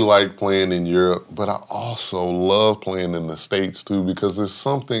really like playing in Europe, but I also love playing in the States too, because it's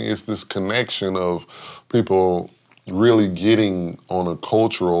this connection of people really getting on a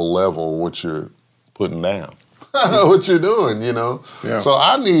cultural level what you're putting down, what you're doing, you know? Yeah. So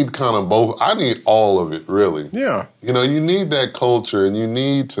I need kind of both. I need all of it, really. Yeah. You know, you need that culture, and you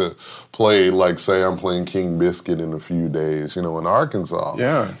need to play, like, say I'm playing King Biscuit in a few days, you know, in Arkansas.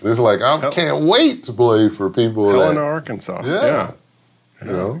 Yeah. It's like, I can't wait to play for people. Helena, Arkansas. Yeah.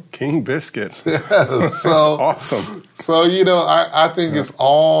 You know? King Biscuit. Yeah. That's awesome. So, you know, I think it's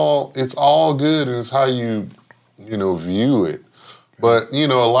all good, and it's how you know, view it. But, you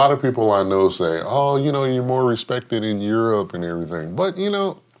know, a lot of people I know say, oh, you know, you're more respected in Europe and everything. But, you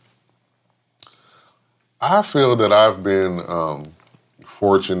know, I feel that I've been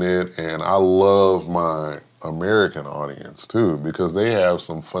fortunate, and I love my American audience too, because they have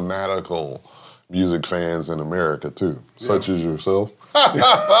some fanatical music fans in America too, such as yourself.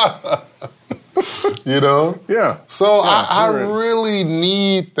 You know? Yeah. So I really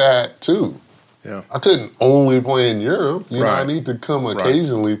need that too. Yeah. I couldn't only play in Europe. You know, I Right. need to come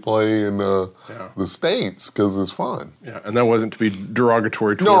occasionally play in the States because it's fun. Yeah, and that wasn't to be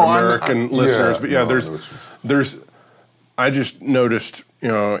derogatory toward American listeners, but I just noticed, you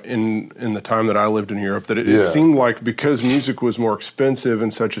know, in the time that I lived in Europe, that it seemed like because music was more expensive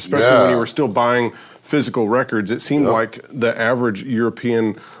and such, especially when you were still buying physical records, it seemed like the average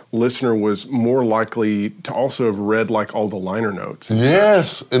European listener was more likely to also have read like all the liner notes.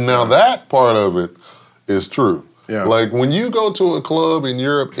 Yes, and now that part of it is true. Yeah. Like when you go to a club in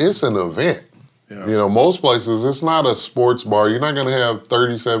Europe, it's an event. Yeah. You know, most places, it's not a sports bar. You're not going to have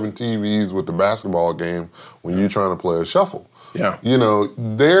 37 TVs with the basketball game when you're trying to play a shuffle. Yeah. You know,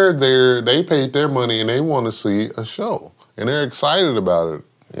 they're there, they paid their money and they want to see a show. And they're excited about it.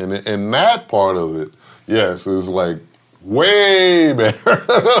 And that part of it, yes, is like way better.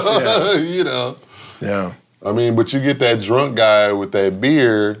 You know? Yeah. I mean, but you get that drunk guy with that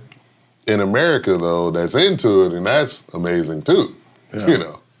beer in America, though, that's into it, and that's amazing, too. Yeah. You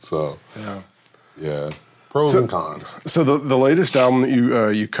know? So, Yeah. Pros and cons. So the latest album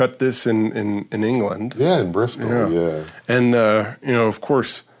that you cut this in England. Yeah, in Bristol, yeah. And, you know, of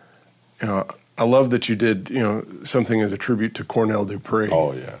course, you know, I love that you did, you know, something as a tribute to Cornell Dupree.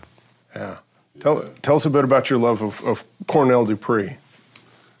 Oh, yeah. Yeah. Tell us a bit about your love of Cornell Dupree.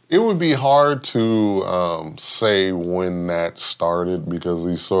 It would be hard to say when that started because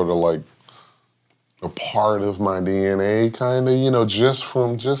he's sort of like a part of my DNA, kind of, you know, just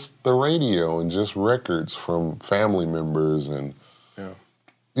from just the radio and just records from family members and,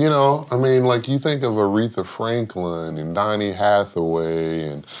 You know, I mean, like you think of Aretha Franklin and Donny Hathaway,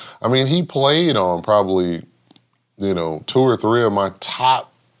 and I mean, he played on probably, you know, 2 or 3 of my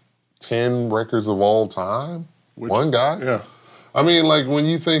top 10 records of all time. One guy. Yeah. I mean, like when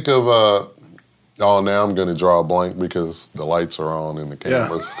you think of, now I'm going to draw a blank because the lights are on in the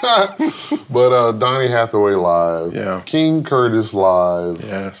cameras. Yeah. But Donny Hathaway live. Yeah. King Curtis live.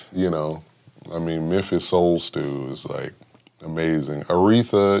 Yes. You know, I mean, Memphis Soul Stew is like amazing.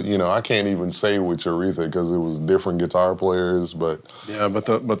 Aretha, you know, I can't even say which Aretha because it was different guitar players, but yeah, but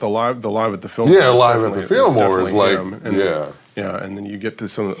the live at the Fillmore. Yeah, live at the Fillmore is like yeah, and then you get to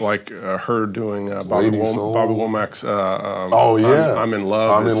some like her doing Bobby Womack's. I'm in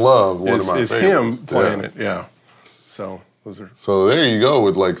Love. I'm in Love. One of my favorites. Him playing it. Yeah. So those are. So there you go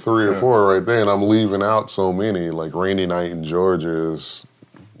with like 3 or 4 right there, and I'm leaving out so many. Like Rainy Night in Georgia is,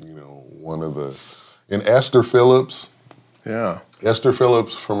 you know, one of the. And Esther Phillips. Yeah. Esther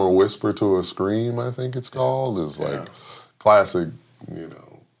Phillips from A Whisper to a Scream, I think it's called, is like classic, you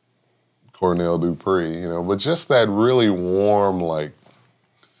know, Cornell Dupree, you know, but just that really warm, like,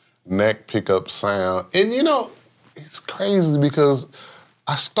 neck pickup sound. And, you know, it's crazy because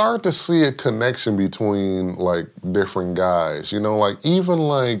I start to see a connection between, like, different guys, you know, like, even,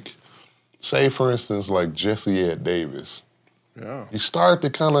 like, say, for instance, like Jesse Ed Davis. Yeah. You start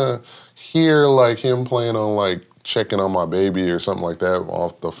to kind of hear, like, him playing on, like, Checking on My Baby or something like that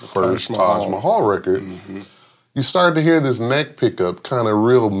off the first Taj Mahal record. Mm-hmm. You start to hear this neck pickup, kind of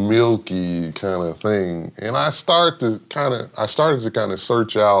real milky kind of thing. And I started to kind of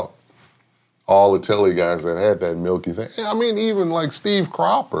search out all the telly guys that had that milky thing. I mean, even like Steve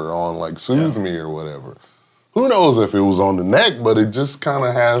Cropper on like Soothe Me or whatever. Who knows if it was on the neck, but it just kind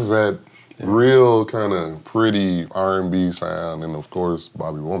of has that real kind of pretty R&B sound. And of course,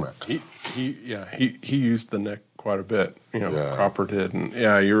 Bobby Womack. He used the neck quite a bit, you know, Cropper did. And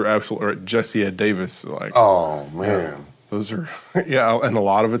you're absolutely right. Jesse Ed Davis, like. Oh, man. Those are, and a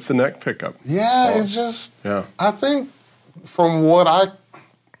lot of it's the neck pickup. Yeah, it's just, I think from what I,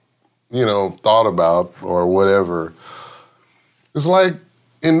 you know, thought about or whatever, it's like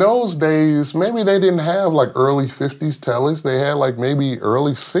in those days, maybe they didn't have like early 50s tellies. They had like maybe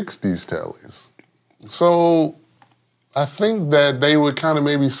early 60s tellies. So I think that they would kind of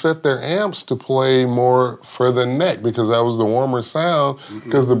maybe set their amps to play more for the neck because that was the warmer sound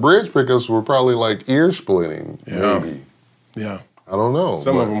because the bridge pickups were probably like ear splitting, maybe. Yeah. I don't know.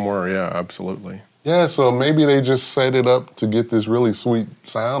 Some of them were, absolutely. Yeah, so maybe they just set it up to get this really sweet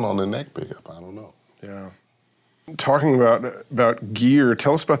sound on the neck pickup. I don't know. Yeah. Talking about gear,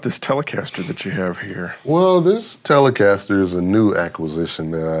 tell us about this Telecaster that you have here. Well, this Telecaster is a new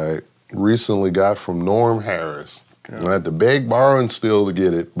acquisition that I recently got from Norm Harris. Yeah. I had to beg, borrow, and steal to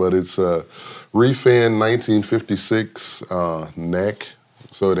get it, but it's a Refin 1956 neck,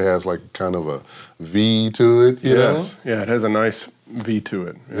 so it has like kind of a V to it. You know? Yeah, it has a nice V to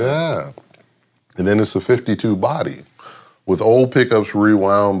it. Yeah. And then it's a 52 body with old pickups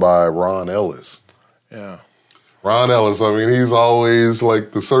rewound by Ron Ellis. Yeah. Ron Ellis, I mean, he's always,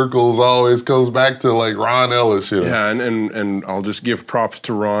 like, the circles always comes back to, like, Ron Ellis, you know. Yeah, and I'll just give props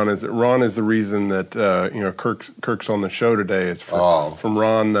to Ron. Ron is the reason that, you know, Kirk's on the show today. It's from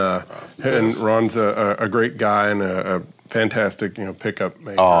Ron. And Ron's a great guy and a fantastic, you know, pickup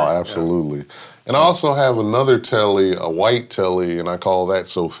maker. Oh, absolutely. Yeah. And I also have another telly, a white telly, and I call that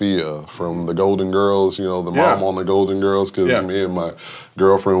Sophia from the Golden Girls, you know, the mom on the Golden Girls, because me and my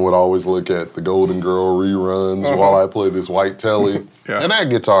girlfriend would always look at the Golden Girl reruns while I play this white telly. And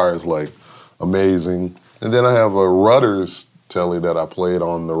that guitar is, like, amazing. And then I have a Rudders telly that I played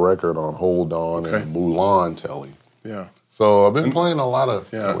on the record on Hold On and Mulan telly. Yeah. So I've been playing a lot of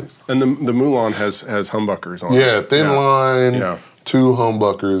tellies. And the Mulan has humbuckers on it. Yeah, thin line, 2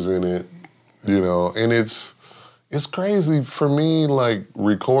 humbuckers in it. You know, and it's crazy for me, like,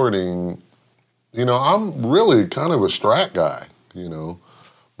 recording. You know, I'm really kind of a Strat guy, you know,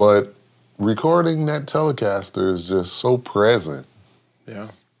 but recording that Telecaster is just so present. Yeah.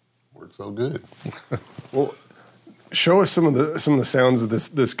 Works so good. Well, show us some of the sounds of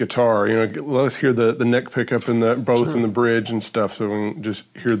this guitar. You know, let us hear the neck pickup and in the bridge and stuff, so we can just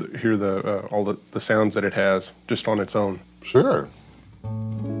hear all the sounds that it has just on its own. Sure.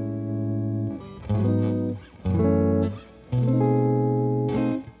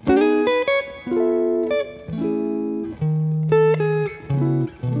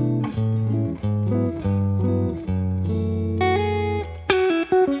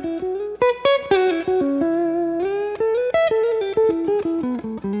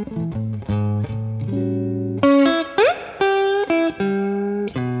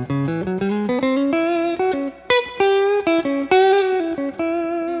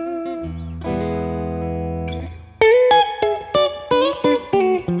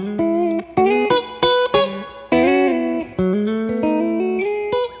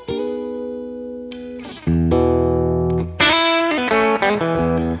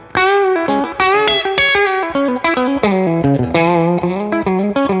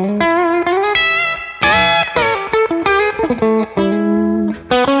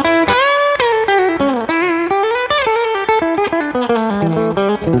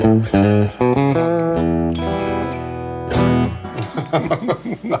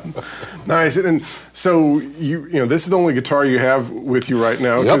 Nice. And so you know, this is the only guitar you have with you right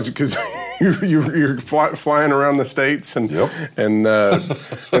now because you're flying around the States and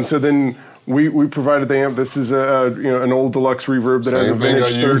so then we provided the amp. This is an old deluxe reverb that has a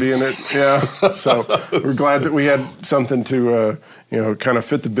vintage 30 in it. Yeah. So we're glad that we had something to kind of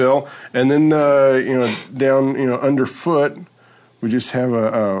fit the bill. And then down underfoot, we just have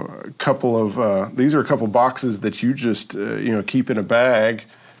a couple of these are a couple boxes that you just keep in a bag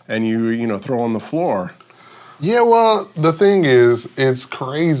and you throw on the floor. Yeah, well, the thing is, it's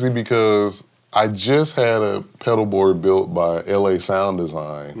crazy because I just had a pedal board built by LA Sound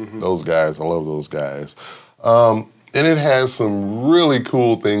Design. Mm-hmm. Those guys, I love those guys. And it has some really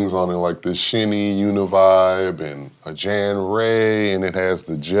cool things on it, like the Shinny Univibe and a Jan Ray, and it has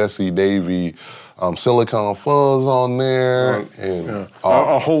the Jesse Davy Silicon Fuzz on there, and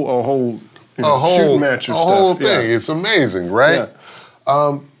a whole shooting match of stuff. A whole thing. Yeah. It's amazing, right?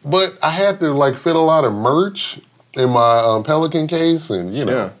 Yeah. But I had to fit a lot of merch in my Pelican case, and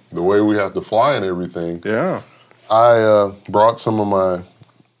the way we have to fly and everything. Yeah. I brought some of my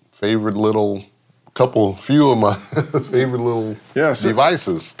favorite few of my favorite little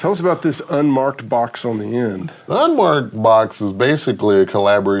devices. Tell us about this unmarked box on the end. The unmarked box is basically a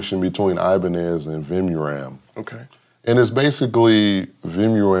collaboration between Ibanez and Vimuram. Okay. And it's basically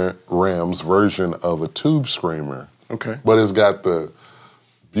Vimuram's version of a tube screamer. Okay. But it's got the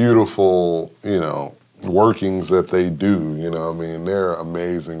beautiful, workings that they do. They're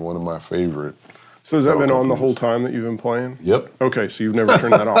amazing. One of my favorite. So has that been on the whole time that you've been playing? Yep. Okay, so you've never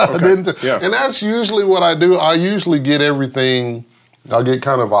turned that off. Okay. And that's usually what I do. I usually get everything, I'll get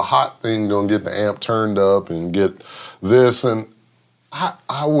kind of a hot thing, gonna get the amp turned up and get this. And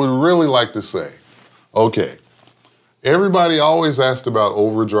I would really like to say, okay, everybody always asked about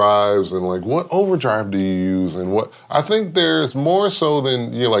overdrives and what overdrive do you use and what. I think there's more so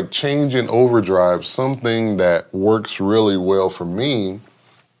than changing overdrive, something that works really well for me.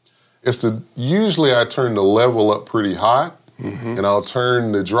 Usually I turn the level up pretty hot, and I'll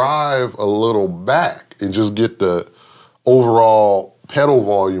turn the drive a little back and just get the overall pedal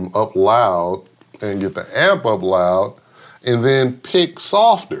volume up loud and get the amp up loud and then pick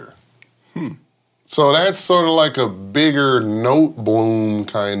softer. So that's sort of like a bigger note bloom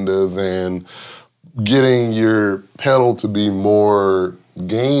kind of than getting your pedal to be more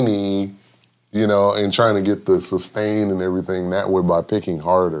gainy, and trying to get the sustain and everything that way by picking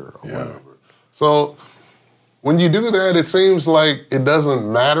harder or whatever. So when you do that, it seems like it doesn't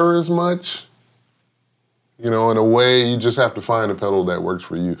matter as much. In a way, you just have to find a pedal that works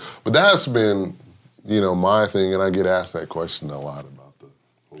for you. But that's been, my thing, and I get asked that question a lot about the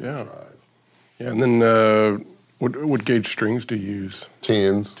overdrive. Yeah, and then what gauge strings do you use?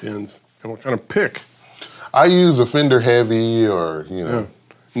 Tens. And what kind of pick? I use a Fender Heavy or, Yeah.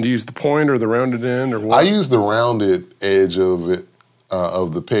 And do you use the point or the rounded end or what? I use the rounded edge of it,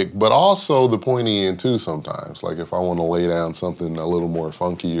 of the pick, but also the pointy end too sometimes. Like if I want to lay down something a little more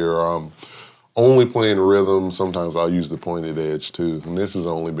funky or I'm only playing rhythm, sometimes I'll use the pointed edge too. And this has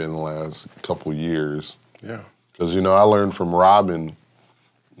only been the last couple years. Yeah. Because, I learned from Robin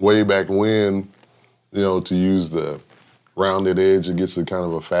way back when, to use the rounded edge. It gets a kind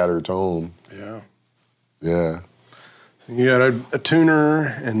of a fatter tone. Yeah. Yeah. So you got a tuner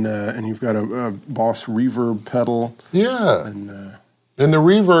and you've got a Boss reverb pedal. Yeah. And the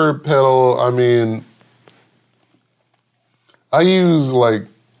reverb pedal, I use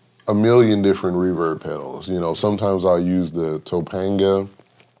a million different reverb pedals. Sometimes I'll use the Topanga.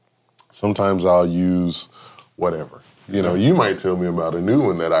 Sometimes I'll use whatever. You might tell me about a new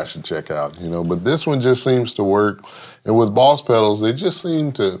one that I should check out, but this one just seems to work. And with Boss pedals, they just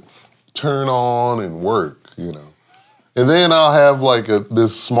seem to turn on and work, And then I'll have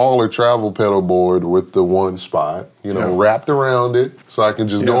this smaller travel pedal board with the one spot, wrapped around it so I can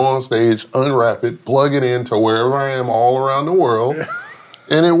just go on stage, unwrap it, plug it into wherever I am all around the world,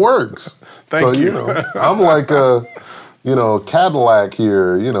 and it works. Thank you. I'm like a, Cadillac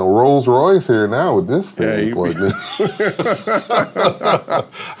here, Rolls Royce here now with this thing plugged in. I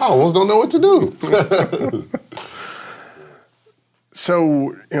almost don't know what to do.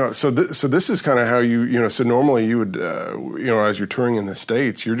 So, so this is kind of how you, so normally you would, as you're touring in the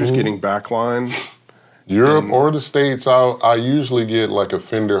States, you're just getting backline. Europe or the States, I usually get a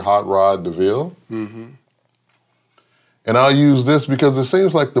Fender Hot Rod DeVille. Mm-hmm. And I'll use this because it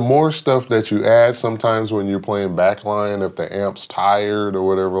seems like the more stuff that you add sometimes when you're playing backline, if the amp's tired or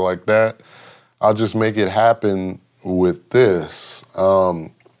whatever like that, I'll just make it happen with this.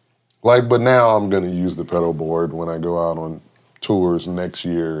 But now I'm going to use the pedal board when I go out on tours next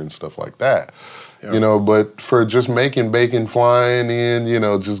year and stuff like that. Yeah. You know, but for just making bacon, flying in, you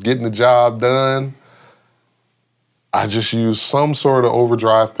know, just getting the job done, I just use some sort of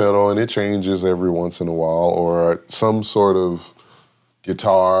overdrive pedal, and it changes every once in a while, or some sort of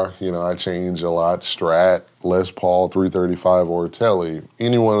guitar. You know, I change a lot. Strat, Les Paul, 335, or Tele.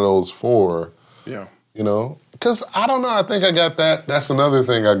 Any one of those four. Yeah. You know, because I don't know. I think I got that. That's another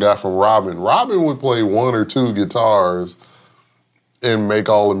thing I got from Robin. Robin would play one or two guitars and make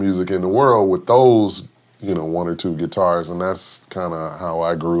all the music in the world with those, you know, one or two guitars. And that's kind of how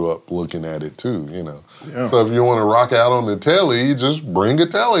I grew up looking at it too, you know. Yeah. So if you want to rock out on the Tele, you just bring a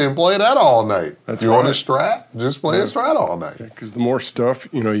Tele and play that all night. That's if you right. want a Strat, just play a Strat all night. Because the more stuff,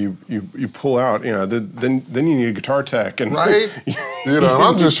 you know, you pull out, you know, then you need a guitar tech. And Right? You know, and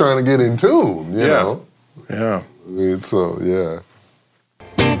I'm just trying to get in tune, you know. Yeah. So, yeah.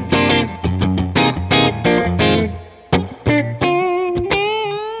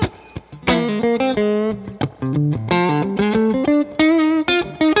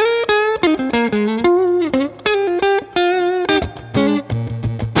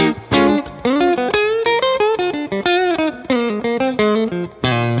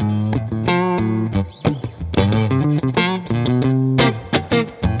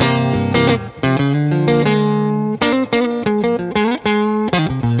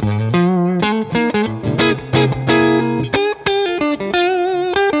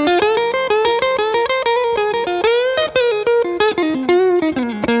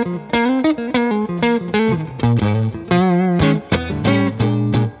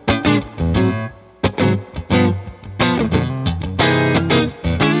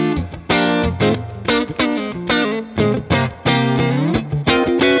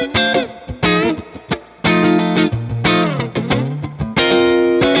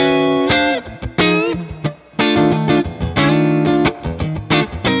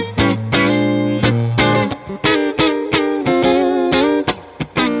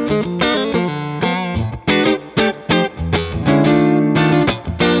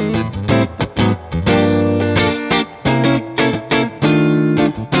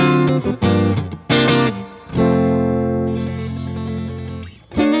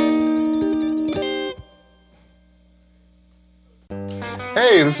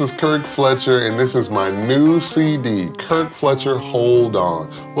 Hey, this is Kirk Fletcher, and this is my new CD, Kirk Fletcher Hold On.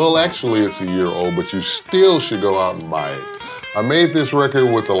 Well, actually, it's a year old, but you still should go out and buy it. I made this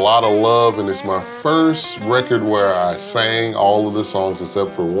record with a lot of love, and it's my first record where I sang all of the songs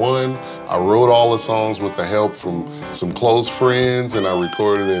except for one. I wrote all the songs with the help from some close friends, and I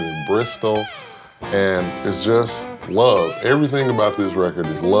recorded it in Bristol. And it's just love. Everything about this record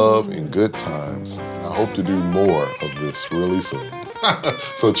is love and good times. I hope to do more of this really soon.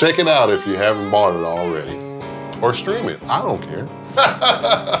 So check it out if you haven't bought it already. Or stream it. I don't care.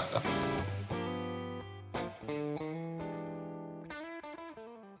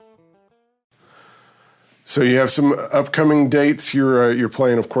 So you have some upcoming dates. You're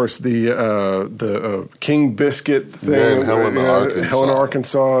playing, of course, the King Biscuit thing. Yeah, in Helena, Arkansas. Helena,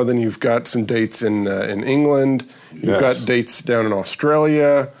 Arkansas. Then you've got some dates in England. You've got dates down in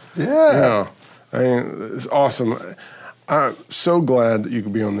Australia. Yeah. I mean, it's awesome. I'm so glad that you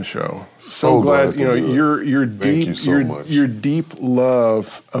could be on the show. So glad you know to do it. your Thank deep you so much. your deep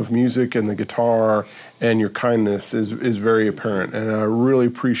love of music and the guitar and your kindness is very apparent, and I really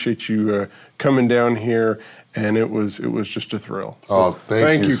appreciate you coming down here. And it was just a thrill. So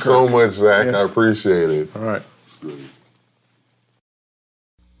thank you Kirk. so much, Zach. Yes. I appreciate it. All right. It's great.